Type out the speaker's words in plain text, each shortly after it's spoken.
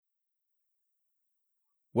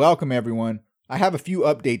Welcome, everyone. I have a few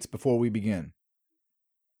updates before we begin.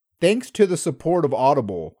 Thanks to the support of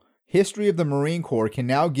Audible, History of the Marine Corps can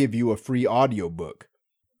now give you a free audiobook.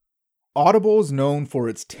 Audible is known for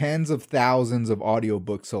its tens of thousands of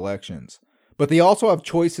audiobook selections, but they also have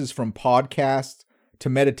choices from podcasts to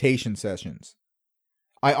meditation sessions.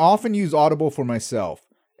 I often use Audible for myself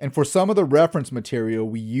and for some of the reference material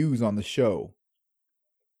we use on the show.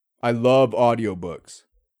 I love audiobooks.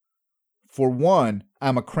 For one,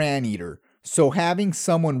 I'm a crayon eater, so having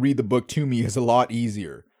someone read the book to me is a lot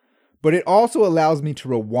easier. But it also allows me to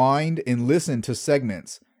rewind and listen to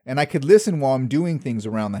segments, and I could listen while I'm doing things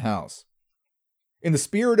around the house. In the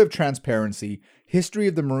spirit of transparency, History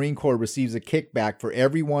of the Marine Corps receives a kickback for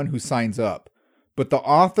everyone who signs up, but the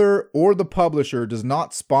author or the publisher does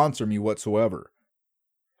not sponsor me whatsoever.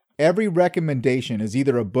 Every recommendation is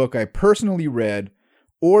either a book I personally read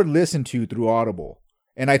or listened to through Audible,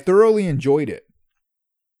 and I thoroughly enjoyed it.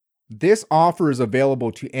 This offer is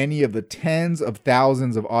available to any of the tens of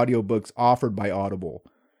thousands of audiobooks offered by Audible.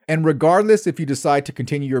 And regardless if you decide to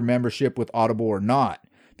continue your membership with Audible or not,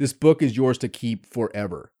 this book is yours to keep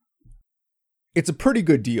forever. It's a pretty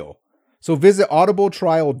good deal. So visit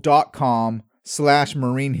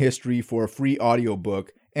audibletrial.com/marinehistory for a free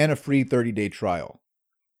audiobook and a free 30-day trial.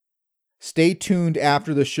 Stay tuned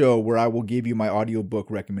after the show where I will give you my audiobook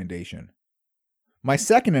recommendation. My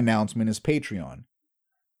second announcement is Patreon.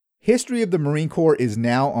 History of the Marine Corps is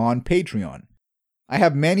now on Patreon. I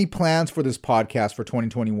have many plans for this podcast for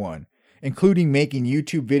 2021, including making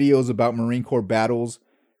YouTube videos about Marine Corps battles,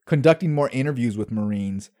 conducting more interviews with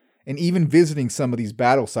Marines, and even visiting some of these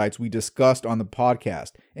battle sites we discussed on the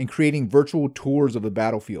podcast and creating virtual tours of the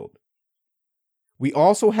battlefield. We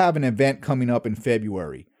also have an event coming up in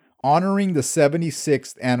February, honoring the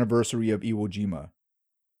 76th anniversary of Iwo Jima.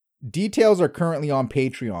 Details are currently on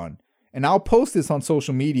Patreon, and I'll post this on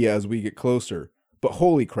social media as we get closer. But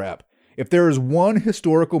holy crap, if there is one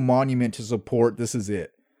historical monument to support, this is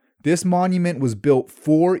it. This monument was built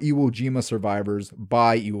for Iwo Jima survivors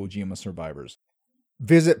by Iwo Jima survivors.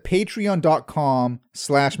 Visit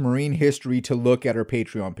patreon.com/marinehistory to look at our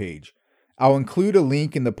Patreon page. I'll include a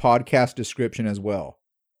link in the podcast description as well.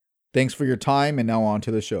 Thanks for your time, and now on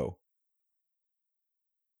to the show.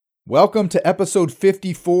 Welcome to episode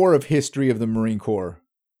 54 of History of the Marine Corps.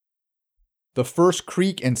 The First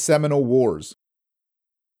Creek and Seminole Wars.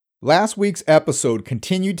 Last week's episode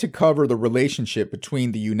continued to cover the relationship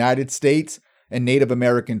between the United States and Native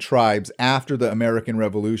American tribes after the American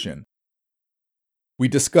Revolution. We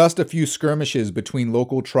discussed a few skirmishes between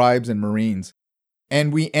local tribes and Marines,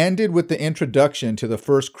 and we ended with the introduction to the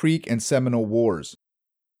First Creek and Seminole Wars.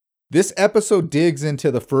 This episode digs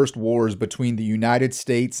into the first wars between the United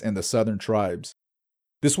States and the Southern tribes.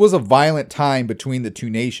 This was a violent time between the two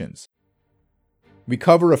nations. We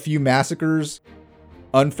cover a few massacres,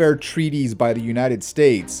 unfair treaties by the United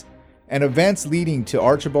States, and events leading to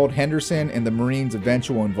Archibald Henderson and the Marines'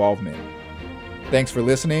 eventual involvement. Thanks for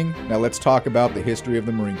listening. Now let's talk about the history of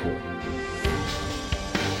the Marine Corps.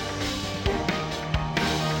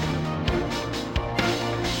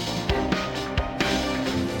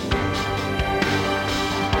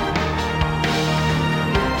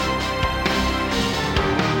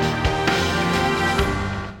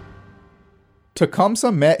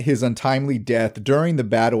 Tecumseh met his untimely death during the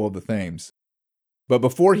Battle of the Thames. But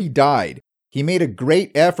before he died, he made a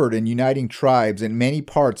great effort in uniting tribes in many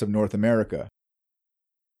parts of North America.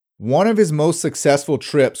 One of his most successful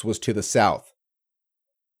trips was to the south.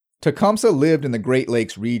 Tecumseh lived in the Great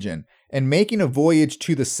Lakes region, and making a voyage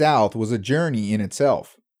to the south was a journey in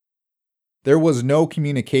itself. There was no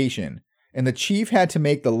communication, and the chief had to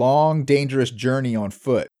make the long, dangerous journey on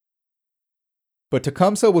foot. But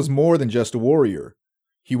Tecumseh was more than just a warrior.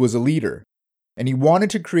 He was a leader, and he wanted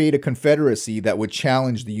to create a confederacy that would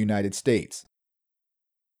challenge the United States.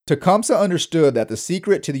 Tecumseh understood that the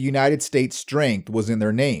secret to the United States' strength was in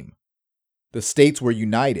their name. The states were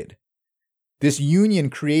united. This union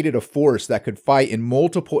created a force that could fight in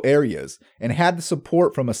multiple areas and had the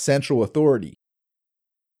support from a central authority.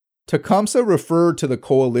 Tecumseh referred to the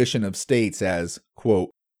coalition of states as, quote,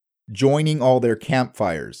 joining all their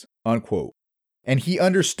campfires, unquote. And he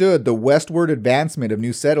understood the westward advancement of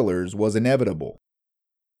new settlers was inevitable.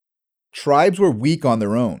 Tribes were weak on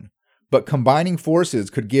their own, but combining forces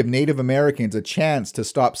could give Native Americans a chance to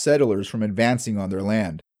stop settlers from advancing on their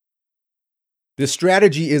land. This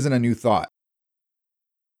strategy isn't a new thought.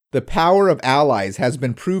 The power of allies has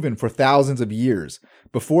been proven for thousands of years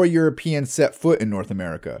before Europeans set foot in North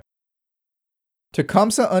America.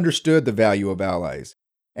 Tecumseh understood the value of allies,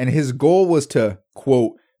 and his goal was to,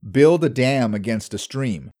 quote, build a dam against a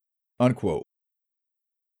stream, unquote.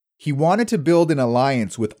 He wanted to build an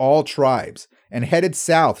alliance with all tribes and headed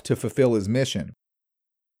south to fulfill his mission.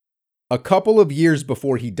 A couple of years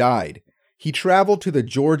before he died, he traveled to the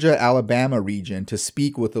Georgia-Alabama region to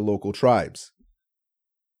speak with the local tribes.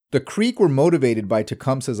 The Creek were motivated by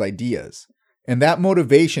Tecumseh's ideas, and that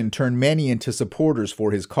motivation turned many into supporters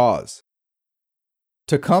for his cause.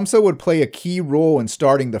 Tecumseh would play a key role in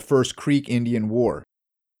starting the First Creek Indian War.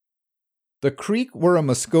 The Creek were a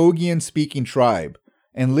Muskogean-speaking tribe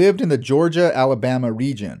and lived in the Georgia-Alabama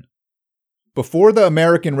region. Before the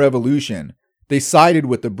American Revolution, they sided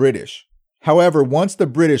with the British. However, once the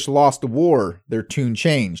British lost the war, their tune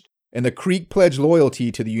changed, and the Creek pledged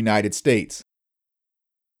loyalty to the United States.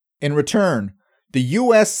 In return, the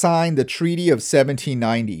U.S. signed the Treaty of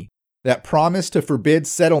 1790 that promised to forbid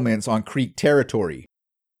settlements on Creek territory.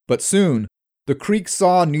 But soon, the Creek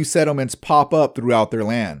saw new settlements pop up throughout their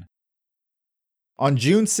land. On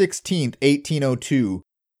June 16, 1802,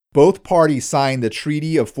 both parties signed the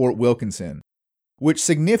Treaty of Fort Wilkinson, which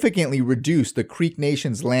significantly reduced the Creek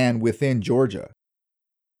Nation's land within Georgia.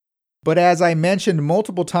 But as I mentioned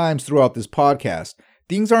multiple times throughout this podcast,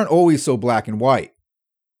 things aren't always so black and white.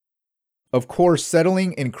 Of course,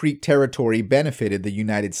 settling in Creek territory benefited the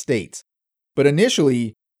United States, but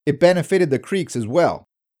initially, it benefited the Creeks as well.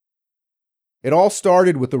 It all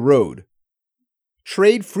started with the road.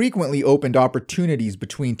 Trade frequently opened opportunities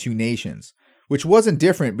between two nations, which wasn't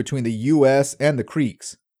different between the U.S. and the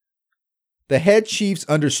Creeks. The head chiefs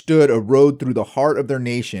understood a road through the heart of their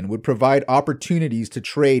nation would provide opportunities to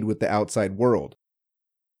trade with the outside world,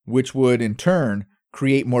 which would, in turn,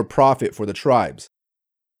 create more profit for the tribes.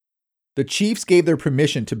 The chiefs gave their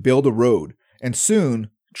permission to build a road, and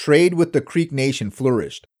soon, trade with the Creek Nation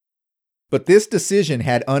flourished. But this decision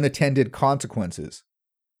had unintended consequences.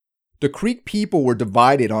 The Creek people were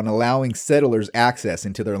divided on allowing settlers access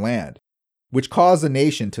into their land, which caused the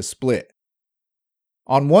nation to split.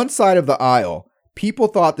 On one side of the aisle, people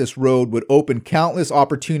thought this road would open countless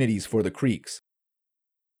opportunities for the Creeks.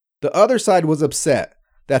 The other side was upset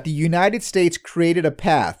that the United States created a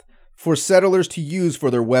path for settlers to use for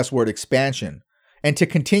their westward expansion and to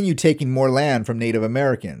continue taking more land from Native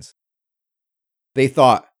Americans. They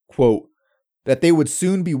thought, quote, that they would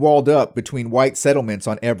soon be walled up between white settlements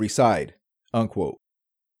on every side, unquote.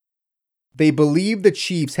 They believed the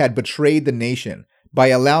chiefs had betrayed the nation by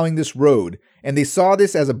allowing this road, and they saw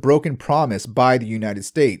this as a broken promise by the United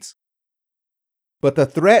States. But the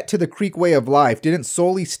threat to the Creek way of life didn't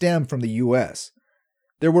solely stem from the U.S.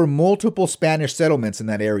 There were multiple Spanish settlements in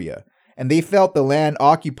that area, and they felt the land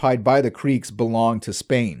occupied by the Creeks belonged to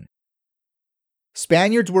Spain.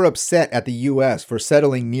 Spaniards were upset at the U.S. for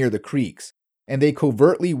settling near the Creeks, and they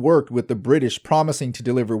covertly worked with the British, promising to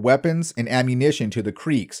deliver weapons and ammunition to the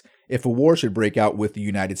Creeks if a war should break out with the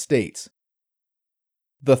United States.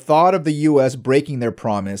 The thought of the U.S. breaking their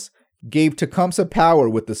promise gave Tecumseh power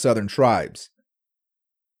with the southern tribes.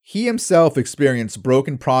 He himself experienced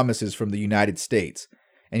broken promises from the United States,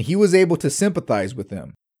 and he was able to sympathize with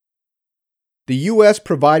them. The U.S.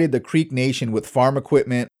 provided the Creek Nation with farm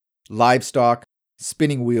equipment, livestock,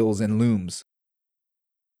 spinning wheels, and looms.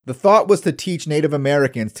 The thought was to teach Native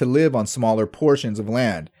Americans to live on smaller portions of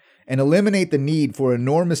land and eliminate the need for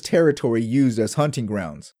enormous territory used as hunting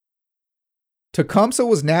grounds. Tecumseh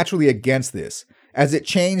was naturally against this, as it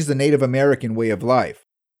changed the Native American way of life.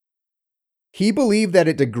 He believed that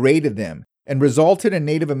it degraded them and resulted in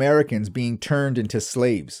Native Americans being turned into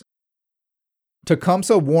slaves.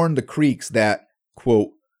 Tecumseh warned the Creeks that, quote,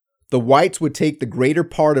 the whites would take the greater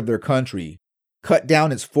part of their country, cut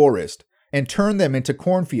down its forest, and turn them into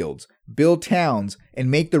cornfields, build towns, and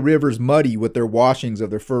make the rivers muddy with their washings of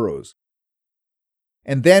their furrows.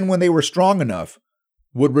 And then when they were strong enough,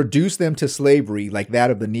 would reduce them to slavery like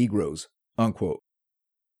that of the Negroes, unquote.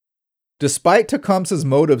 Despite Tecumseh's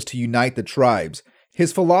motives to unite the tribes,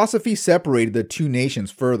 his philosophy separated the two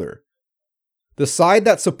nations further. The side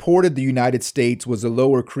that supported the United States was the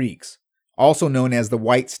Lower Creeks, also known as the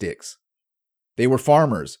White Sticks. They were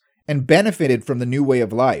farmers and benefited from the new way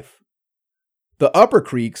of life. The Upper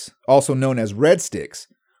Creeks, also known as Red Sticks,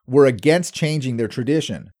 were against changing their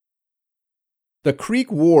tradition. The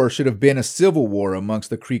Creek War should have been a civil war amongst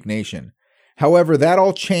the Creek Nation. However, that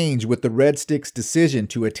all changed with the Red Sticks' decision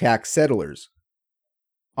to attack settlers.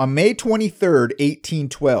 On May 23,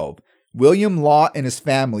 1812, William Lott and his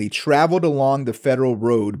family traveled along the federal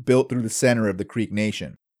road built through the center of the Creek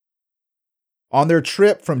Nation. On their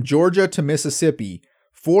trip from Georgia to Mississippi,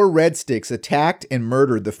 4 Red Sticks attacked and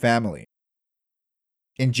murdered the family.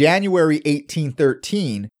 In January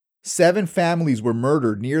 1813, 7 families were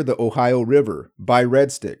murdered near the Ohio River by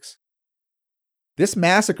Red Sticks. This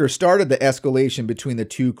massacre started the escalation between the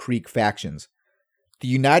two Creek factions. The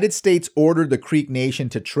United States ordered the Creek Nation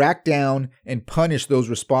to track down and punish those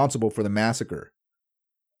responsible for the massacre.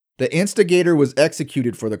 The instigator was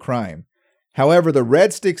executed for the crime. However, the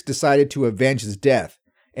Red Sticks decided to avenge his death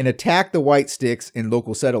and attack the White Sticks and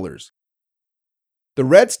local settlers. The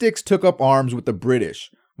Red Sticks took up arms with the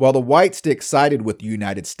British, while the White Sticks sided with the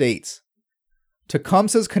United States.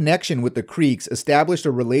 Tecumseh's connection with the Creeks established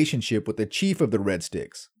a relationship with the chief of the Red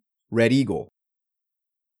Sticks, Red Eagle.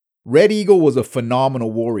 Red Eagle was a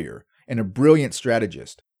phenomenal warrior and a brilliant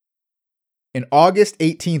strategist. In August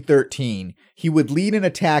 1813, he would lead an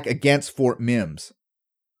attack against Fort Mims.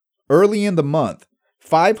 Early in the month,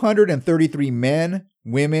 533 men,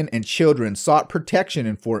 women, and children sought protection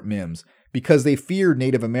in Fort Mims because they feared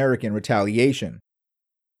Native American retaliation.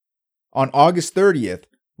 On August 30th,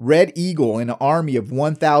 Red Eagle and an army of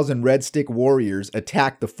 1,000 Red Stick warriors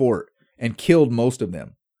attacked the fort and killed most of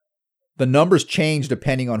them. The numbers change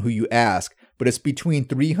depending on who you ask, but it's between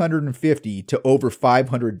 350 to over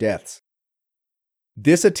 500 deaths.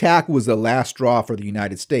 This attack was the last straw for the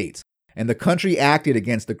United States, and the country acted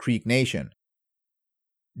against the Creek Nation.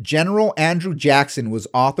 General Andrew Jackson was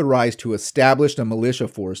authorized to establish a militia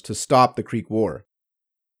force to stop the Creek War.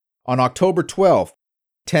 On October 12th,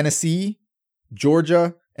 Tennessee,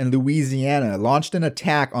 Georgia, and Louisiana launched an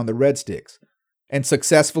attack on the Red Sticks and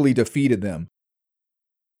successfully defeated them.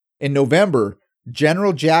 In November,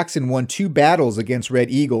 General Jackson won 2 battles against Red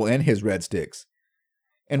Eagle and his Red Sticks.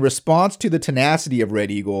 In response to the tenacity of Red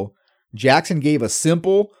Eagle, Jackson gave a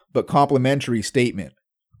simple but complimentary statement,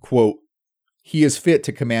 quote, "He is fit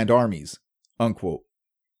to command armies," unquote.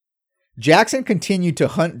 Jackson continued to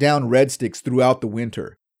hunt down Red Sticks throughout the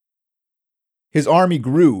winter. His army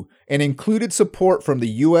grew and included support from the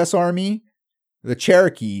U.S. Army, the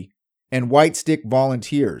Cherokee, and White Stick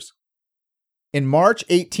volunteers. In March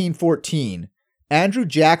 1814, Andrew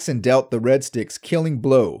Jackson dealt the Red Sticks killing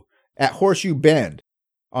blow at Horseshoe Bend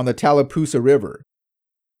on the Tallapoosa River.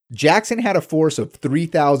 Jackson had a force of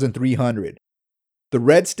 3,300. The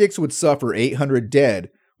Red Sticks would suffer 800 dead,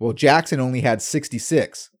 while Jackson only had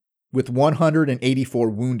 66, with 184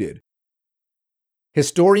 wounded.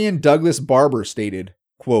 Historian Douglas Barber stated,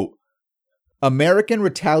 quote, "American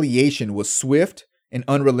retaliation was swift and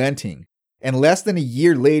unrelenting, and less than a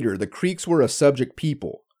year later the Creeks were a subject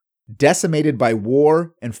people, decimated by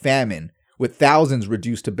war and famine, with thousands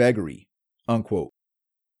reduced to beggary," unquote.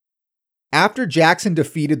 After Jackson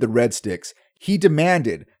defeated the Red Sticks, he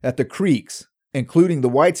demanded that the Creeks, including the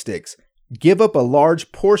White Sticks, give up a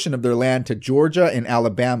large portion of their land to Georgia and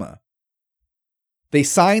Alabama. They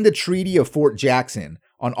signed the Treaty of Fort Jackson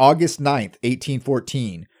on August 9,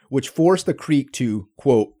 1814, which forced the Creek to,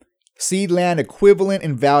 quote, "cede land equivalent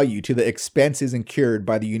in value to the expenses incurred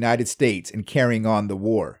by the United States in carrying on the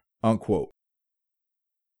war," unquote.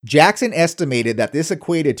 Jackson estimated that this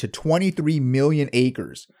equated to 23 million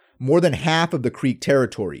acres, more than half of the Creek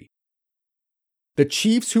territory. The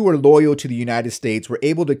chiefs who were loyal to the United States were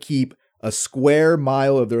able to keep a square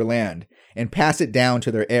mile of their land and pass it down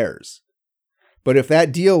to their heirs. But if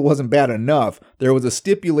that deal wasn't bad enough, there was a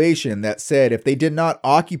stipulation that said if they did not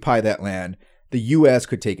occupy that land, the U.S.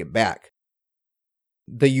 could take it back.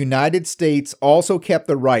 The United States also kept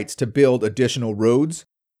the rights to build additional roads,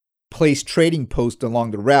 place trading posts along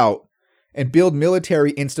the route, and build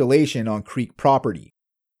military installation on Creek property.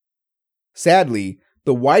 Sadly,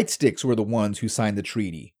 the White Sticks were the ones who signed the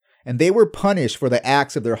treaty, and they were punished for the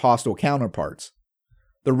acts of their hostile counterparts.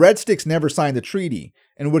 The Red Sticks never signed the treaty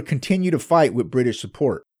and would continue to fight with British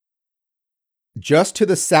support. Just to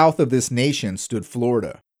the south of this nation stood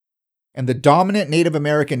Florida, and the dominant Native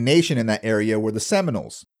American nation in that area were the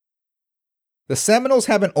Seminoles. The Seminoles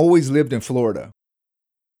haven't always lived in Florida.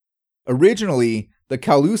 Originally, the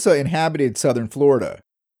Calusa inhabited southern Florida.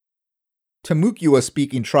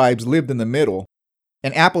 Timucua-speaking tribes lived in the middle,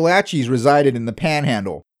 and Appalachians resided in the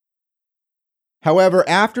Panhandle. However,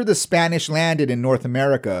 after the Spanish landed in North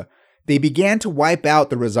America, they began to wipe out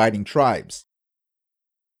the residing tribes.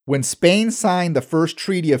 When Spain signed the First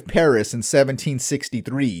Treaty of Paris in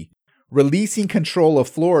 1763, releasing control of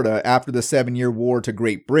Florida after the 7-Year War to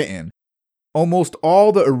Great Britain, almost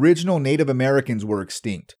all the original Native Americans were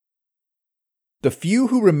extinct. The few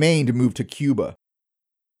who remained moved to Cuba.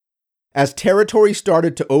 As territory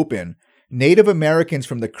started to open, Native Americans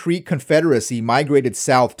from the Creek Confederacy migrated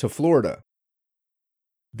south to Florida.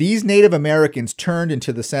 These Native Americans turned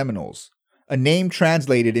into the Seminoles, a name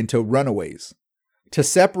translated into runaways, to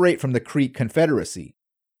separate from the Creek Confederacy.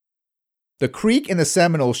 The Creek and the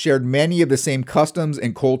Seminoles shared many of the same customs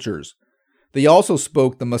and cultures. They also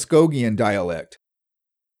spoke the Muskogean dialect.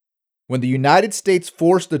 When the United States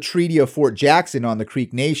forced the Treaty of Fort Jackson on the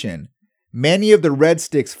Creek Nation, many of the Red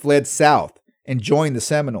Sticks fled south and joined the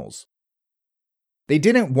Seminoles. They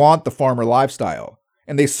didn't want the farmer lifestyle,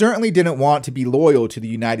 and they certainly didn't want to be loyal to the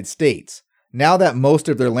United States, now that most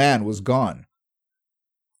of their land was gone.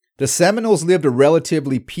 The Seminoles lived a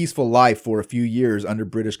relatively peaceful life for a few years under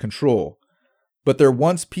British control, but their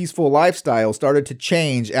once peaceful lifestyle started to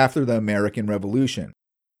change after the American Revolution.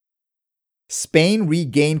 Spain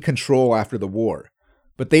regained control after the war,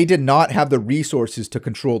 but they did not have the resources to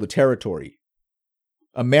control the territory.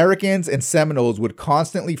 Americans and Seminoles would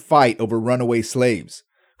constantly fight over runaway slaves,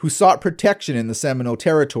 who sought protection in the Seminole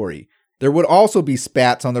territory. There would also be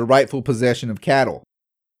spats on the rightful possession of cattle.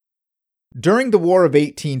 During the War of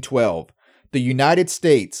 1812, the United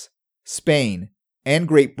States, Spain, and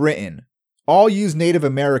Great Britain all used Native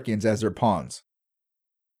Americans as their pawns.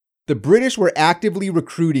 The British were actively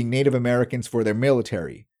recruiting Native Americans for their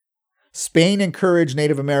military. Spain encouraged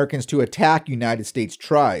Native Americans to attack United States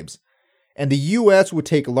tribes, and the U.S. would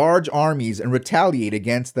take large armies and retaliate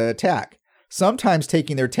against the attack, sometimes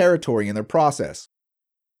taking their territory in the process.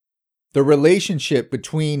 The relationship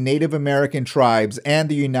between Native American tribes and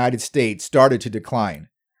the United States started to decline.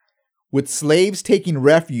 With slaves taking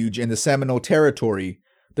refuge in the Seminole territory,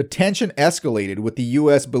 the tension escalated, with the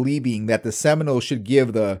U.S. believing that the Seminoles should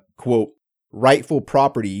give the, quote, rightful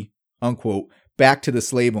property, unquote, back to the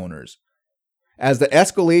slave owners. As the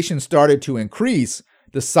escalation started to increase,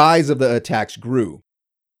 the size of the attacks grew.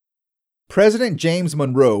 President James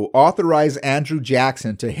Monroe authorized Andrew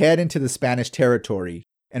Jackson to head into the Spanish territory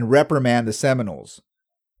and reprimand the Seminoles.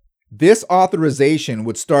 This authorization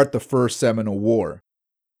would start the First Seminole War.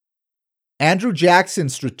 Andrew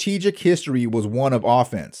Jackson's strategic history was one of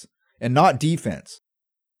offense, and not defense.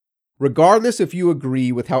 Regardless if you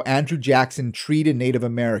agree with how Andrew Jackson treated Native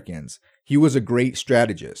Americans, he was a great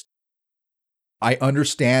strategist. I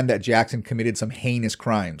understand that Jackson committed some heinous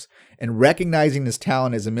crimes, and recognizing his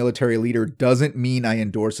talent as a military leader doesn't mean I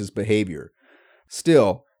endorse his behavior.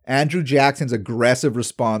 Still, Andrew Jackson's aggressive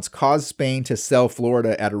response caused Spain to sell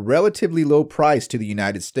Florida at a relatively low price to the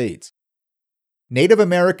United States. Native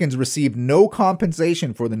Americans received no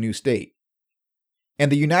compensation for the new state,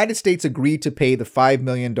 and the United States agreed to pay the $5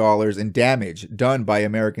 million in damage done by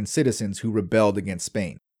American citizens who rebelled against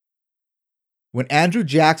Spain. When Andrew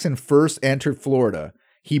Jackson first entered Florida,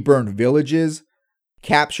 he burned villages,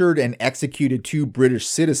 captured and executed 2 British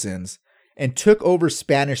citizens, and took over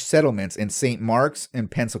Spanish settlements in St. Marks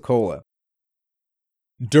and Pensacola.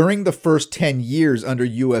 During the first 10 years under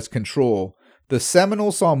U.S. control, the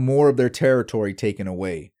Seminoles saw more of their territory taken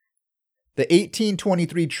away. The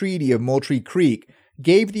 1823 Treaty of Moultrie Creek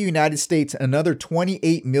gave the United States another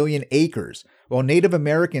 28 million acres, while Native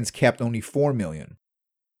Americans kept only 4 million.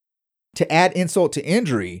 To add insult to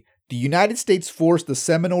injury, the United States forced the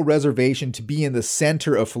Seminole Reservation to be in the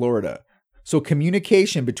center of Florida, so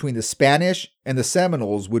communication between the Spanish and the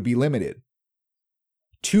Seminoles would be limited.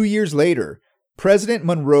 2 years later, President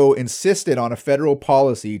Monroe insisted on a federal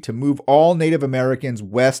policy to move all Native Americans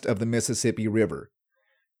west of the Mississippi River.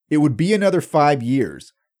 It would be another 5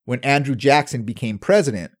 years, when Andrew Jackson became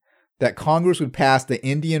president, that Congress would pass the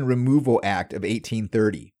Indian Removal Act of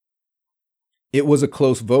 1830. It was a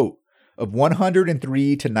close vote of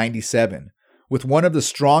 103 to 97, with one of the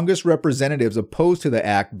strongest representatives opposed to the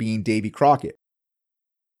act being Davy Crockett.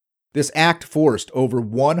 This act forced over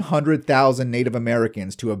 100,000 Native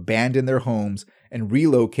Americans to abandon their homes and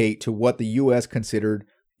relocate to what the U.S. considered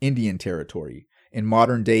Indian Territory in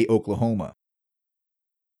modern-day Oklahoma.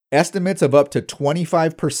 Estimates of up to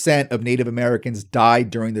 25% of Native Americans died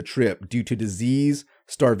during the trip due to disease,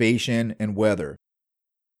 starvation, and weather.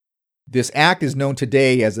 This act is known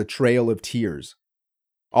today as the Trail of Tears.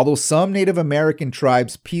 Although some Native American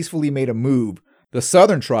tribes peacefully made a move, the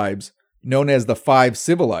southern tribes, known as the 5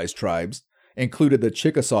 civilized tribes, included the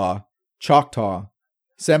Chickasaw, Choctaw,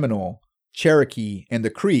 Seminole, Cherokee, and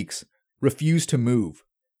the Creeks, refused to move.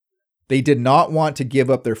 They did not want to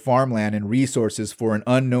give up their farmland and resources for an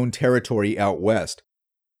unknown territory out west.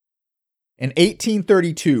 In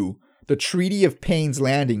 1832, the Treaty of Payne's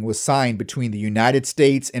Landing was signed between the United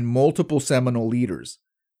States and multiple Seminole leaders.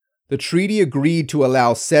 The treaty agreed to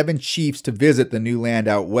allow 7 chiefs to visit the new land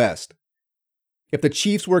out west. If the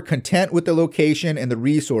chiefs were content with the location and the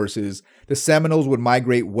resources, the Seminoles would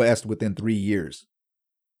migrate west within 3 years.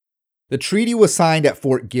 The treaty was signed at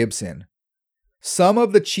Fort Gibson. Some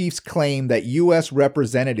of the chiefs claimed that U.S.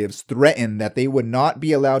 representatives threatened that they would not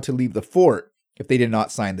be allowed to leave the fort if they did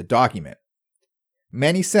not sign the document.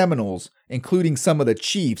 Many Seminoles, including some of the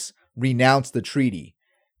chiefs, renounced the treaty,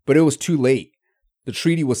 but it was too late. The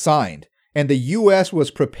treaty was signed, and the U.S.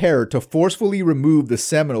 was prepared to forcefully remove the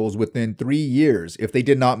Seminoles within 3 years if they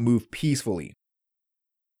did not move peacefully.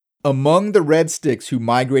 Among the Red Sticks who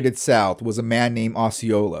migrated south was a man named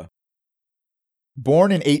Osceola.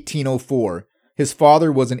 Born in 1804, his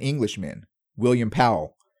father was an Englishman, William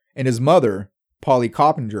Powell, and his mother, Polly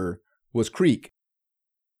Coppinger, was Creek.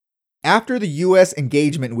 After the U.S.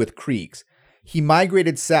 engagement with Creeks, he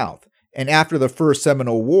migrated south, and after the First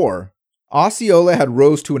Seminole War, Osceola had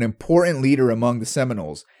rose to an important leader among the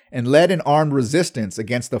Seminoles and led an armed resistance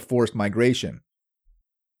against the forced migration.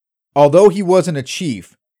 Although he wasn't a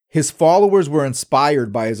chief, his followers were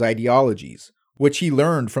inspired by his ideologies, which he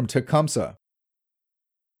learned from Tecumseh.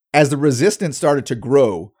 As the resistance started to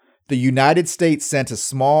grow, the United States sent a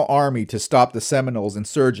small army to stop the Seminoles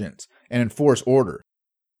insurgents and enforce order.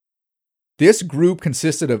 This group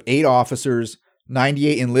consisted of 8 officers,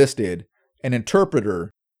 98 enlisted, an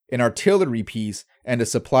interpreter, an artillery piece, and a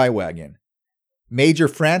supply wagon. Major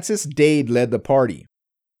Francis Dade led the party.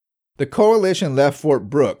 The coalition left Fort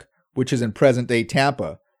Brooke, which is in present-day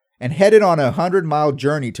Tampa, and headed on a 100-mile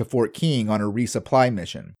journey to Fort King on a resupply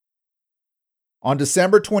mission. On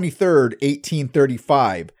December 23,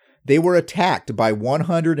 1835, they were attacked by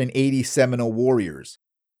 180 Seminole warriors.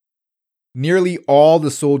 Nearly all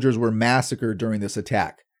the soldiers were massacred during this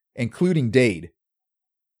attack, including Dade.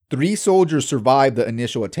 3 soldiers survived the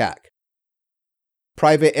initial attack.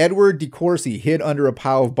 Private Edward de Courcy hid under a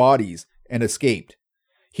pile of bodies and escaped.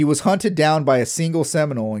 He was hunted down by a single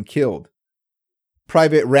Seminole and killed.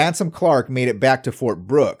 Private Ransom Clark made it back to Fort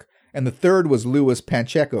Brooke, and the third was Louis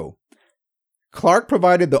Pacheco. Clark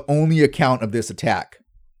provided the only account of this attack.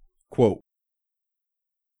 Quote,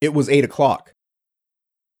 "It was 8 o'clock.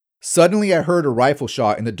 Suddenly I heard a rifle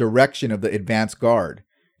shot in the direction of the advance guard,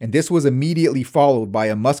 and this was immediately followed by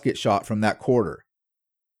a musket shot from that quarter.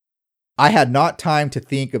 I had not time to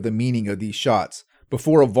think of the meaning of these shots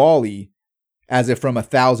before a volley, as if from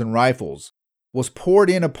 1,000 rifles, was poured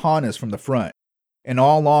in upon us from the front and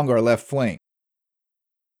all along our left flank.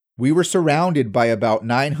 We were surrounded by about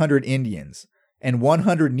 900 Indians and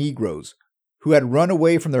 100 Negroes who had run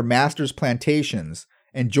away from their masters' plantations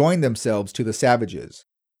and joined themselves to the savages.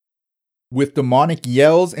 With demonic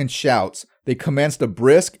yells and shouts, they commenced a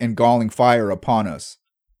brisk and galling fire upon us.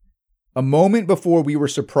 A moment before we were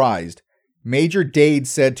surprised, Major Dade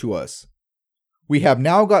said to us, 'We have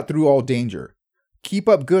now got through all danger. Keep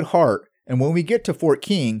up good heart, and when we get to Fort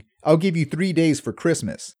King, I'll give you 3 days for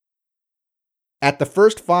Christmas.' At the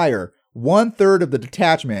first fire, 1/3 of the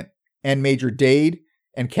detachment and Major Dade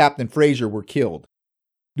and Captain Frazier were killed.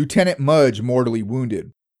 Lieutenant Mudge mortally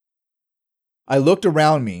wounded. I looked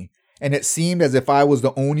around me, and it seemed as if I was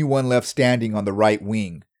the only one left standing on the right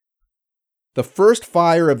wing. The first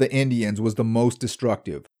fire of the Indians was the most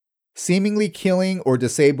destructive, seemingly killing or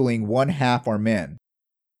disabling 1/2 our men.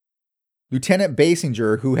 Lieutenant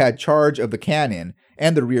Basinger, who had charge of the cannon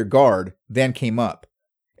and the rear guard, then came up,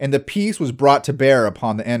 and the piece was brought to bear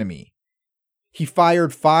upon the enemy. He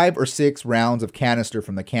fired 5 or 6 rounds of canister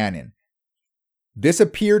from the cannon. This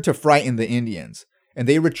appeared to frighten the Indians, and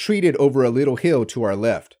they retreated over a little hill to our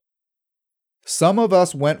left. Some of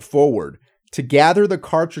us went forward to gather the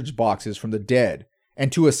cartridge boxes from the dead and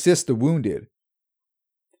to assist the wounded.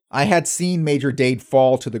 I had seen Major Dade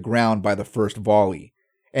fall to the ground by the first volley,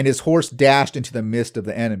 and his horse dashed into the midst of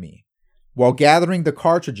the enemy. While gathering the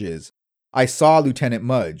cartridges, I saw Lieutenant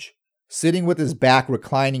Mudge, sitting with his back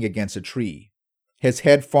reclining against a tree, his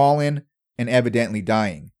head fallen and evidently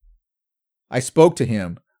dying. I spoke to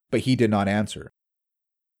him, but he did not answer.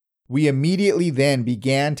 We immediately then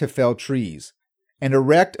began to fell trees and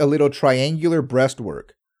erect a little triangular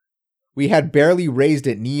breastwork. We had barely raised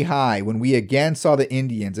it knee-high when we again saw the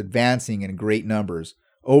Indians advancing in great numbers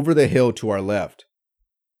over the hill to our left.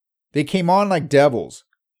 They came on like devils,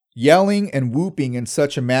 yelling and whooping in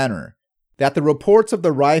such a manner that the reports of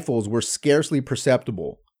the rifles were scarcely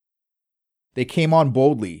perceptible. They came on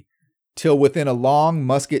boldly, till within a long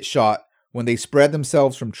musket shot, when they spread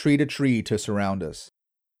themselves from tree to tree to surround us.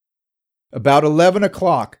 About 11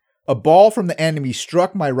 o'clock, a ball from the enemy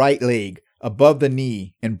struck my right leg above the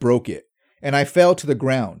knee and broke it, and I fell to the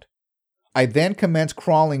ground. I then commenced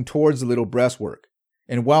crawling towards the little breastwork,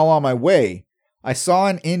 and while on my way, I saw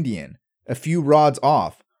an Indian, a few rods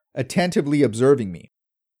off, attentively observing me.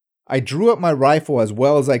 I drew up my rifle as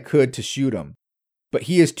well as I could to shoot him, but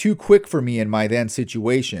he is too quick for me in my then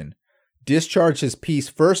situation, discharged his piece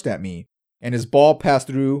first at me, and his ball passed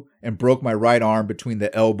through and broke my right arm between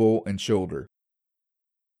the elbow and shoulder.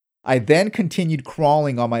 I then continued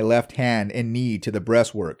crawling on my left hand and knee to the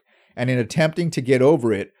breastwork, and in attempting to get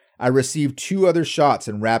over it, I received 2 other shots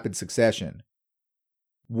in rapid succession.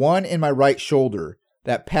 one in my right shoulder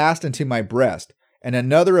that passed into my breast, and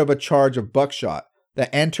another of a charge of buckshot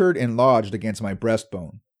that entered and lodged against my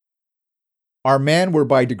breastbone. Our men were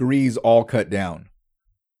by degrees all cut down.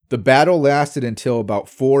 The battle lasted until about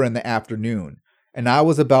 4 in the afternoon, and I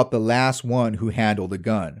was about the last one who handled a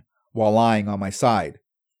gun, while lying on my side.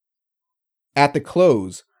 At the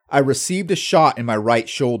close, I received a shot in my right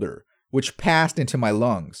shoulder, which passed into my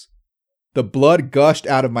lungs. The blood gushed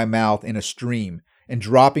out of my mouth in a stream, and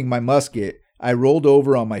dropping my musket, I rolled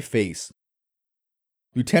over on my face.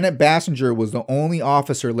 Lieutenant Bassinger was the only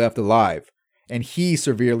officer left alive, and he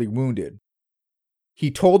severely wounded.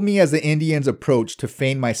 He told me as the Indians approached to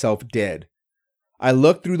feign myself dead. I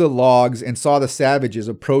looked through the logs and saw the savages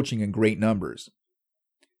approaching in great numbers.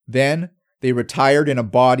 Then they retired in a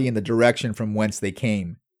body in the direction from whence they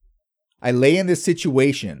came. I lay in this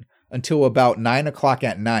situation until about 9 o'clock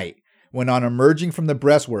at night, when on emerging from the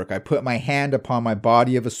breastwork I put my hand upon my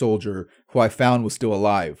body of a soldier who I found was still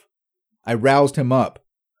alive. I roused him up,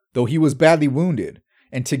 though he was badly wounded,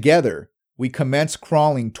 and together we commenced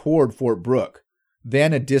crawling toward Fort Brooke,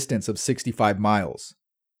 then a distance of 65 miles.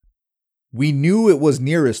 We knew it was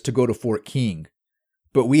nearest to go to Fort King,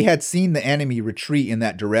 but we had seen the enemy retreat in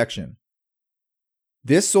that direction.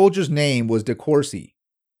 This soldier's name was De Courcy.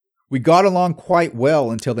 We got along quite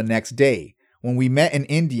well until the next day, when we met an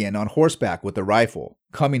Indian on horseback with a rifle,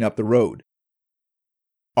 coming up the road.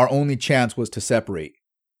 Our only chance was to separate.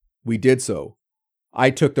 We did so.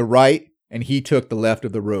 I took the right, and he took the left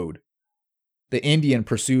of the road. The Indian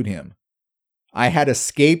pursued him. I had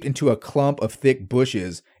escaped into a clump of thick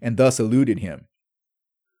bushes and thus eluded him.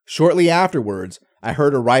 Shortly afterwards, I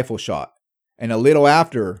heard a rifle shot, and a little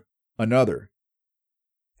after, another.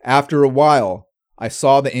 After a while, I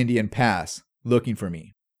saw the Indian pass, looking for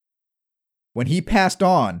me. When he passed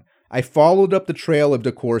on, I followed up the trail of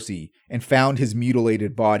De Courcy and found his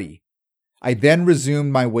mutilated body. I then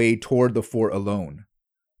resumed my way toward the fort alone.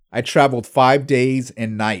 I traveled 5 days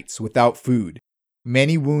and nights without food,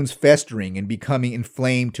 many wounds festering and becoming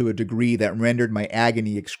inflamed to a degree that rendered my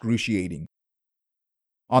agony excruciating.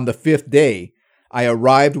 On the 5th day, I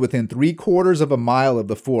arrived within 3/4 of a mile of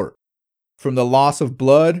the fort. From the loss of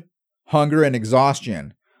blood, hunger, and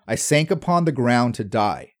exhaustion, I sank upon the ground to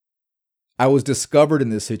die. I was discovered in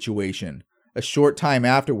this situation a short time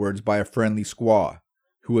afterwards by a friendly squaw,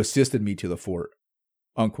 who assisted me to the fort."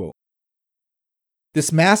 Unquote.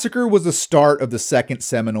 This massacre was the start of the Second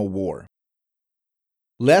Seminole War.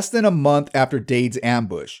 Less than a month after Dade's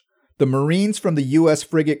ambush, the Marines from the U.S.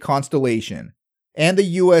 frigate Constellation and the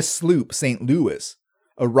U.S. sloop St. Louis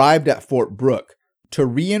arrived at Fort Brooke to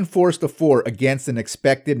reinforce the fort against an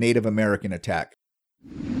expected Native American attack.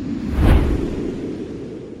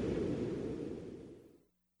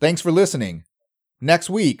 Thanks for listening. Next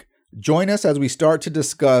week, join us as we start to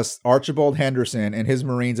discuss Archibald Henderson and his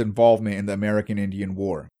Marines' involvement in the American Indian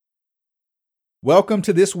War. Welcome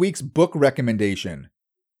to this week's book recommendation.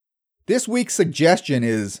 This week's suggestion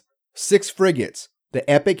is Six Frigates, The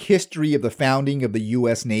Epic History of the Founding of the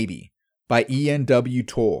U.S. Navy by Ian W.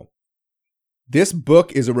 Toll. This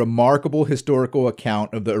book is a remarkable historical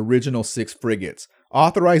account of the original 6 frigates,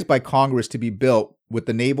 authorized by Congress to be built with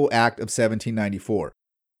the Naval Act of 1794.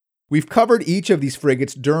 We've covered each of these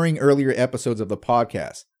frigates during earlier episodes of the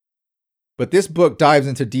podcast, but this book dives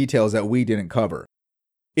into details that we didn't cover.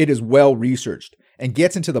 It is well researched and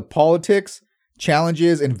gets into the politics,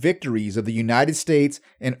 challenges, and victories of the United States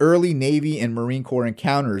and early Navy and Marine Corps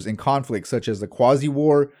encounters in conflicts such as the Quasi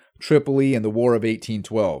War, Tripoli, and the War of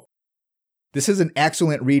 1812. This is an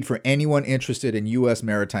excellent read for anyone interested in U.S.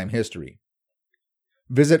 maritime history.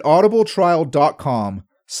 Visit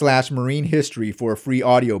audibletrial.com/marine history for a free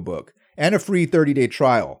audiobook and a free 30-day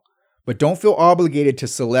trial, but don't feel obligated to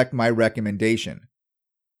select my recommendation.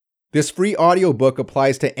 This free audiobook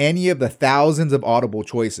applies to any of the thousands of Audible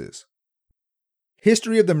choices.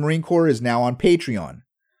 History of the Marine Corps is now on Patreon.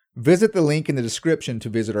 Visit the link in the description to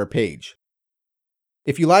visit our page.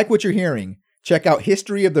 If you like what you're hearing, check out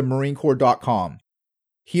historyofthemarinecorps.com.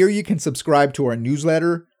 Here you can subscribe to our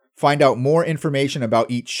newsletter, find out more information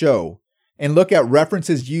about each show, and look at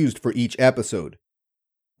references used for each episode.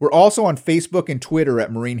 We're also on Facebook and Twitter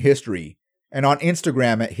at Marine History, and on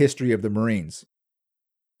Instagram at History of the Marines.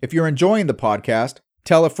 If you're enjoying the podcast,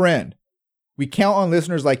 tell a friend. We count on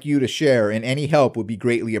listeners like you to share, and any help would be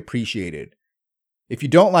greatly appreciated. If you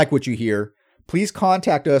don't like what you hear, please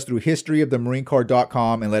contact us through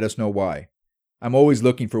historyofthemarinecorps.com and let us know why. I'm always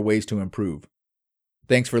looking for ways to improve.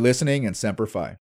 Thanks for listening, and Semper Fi.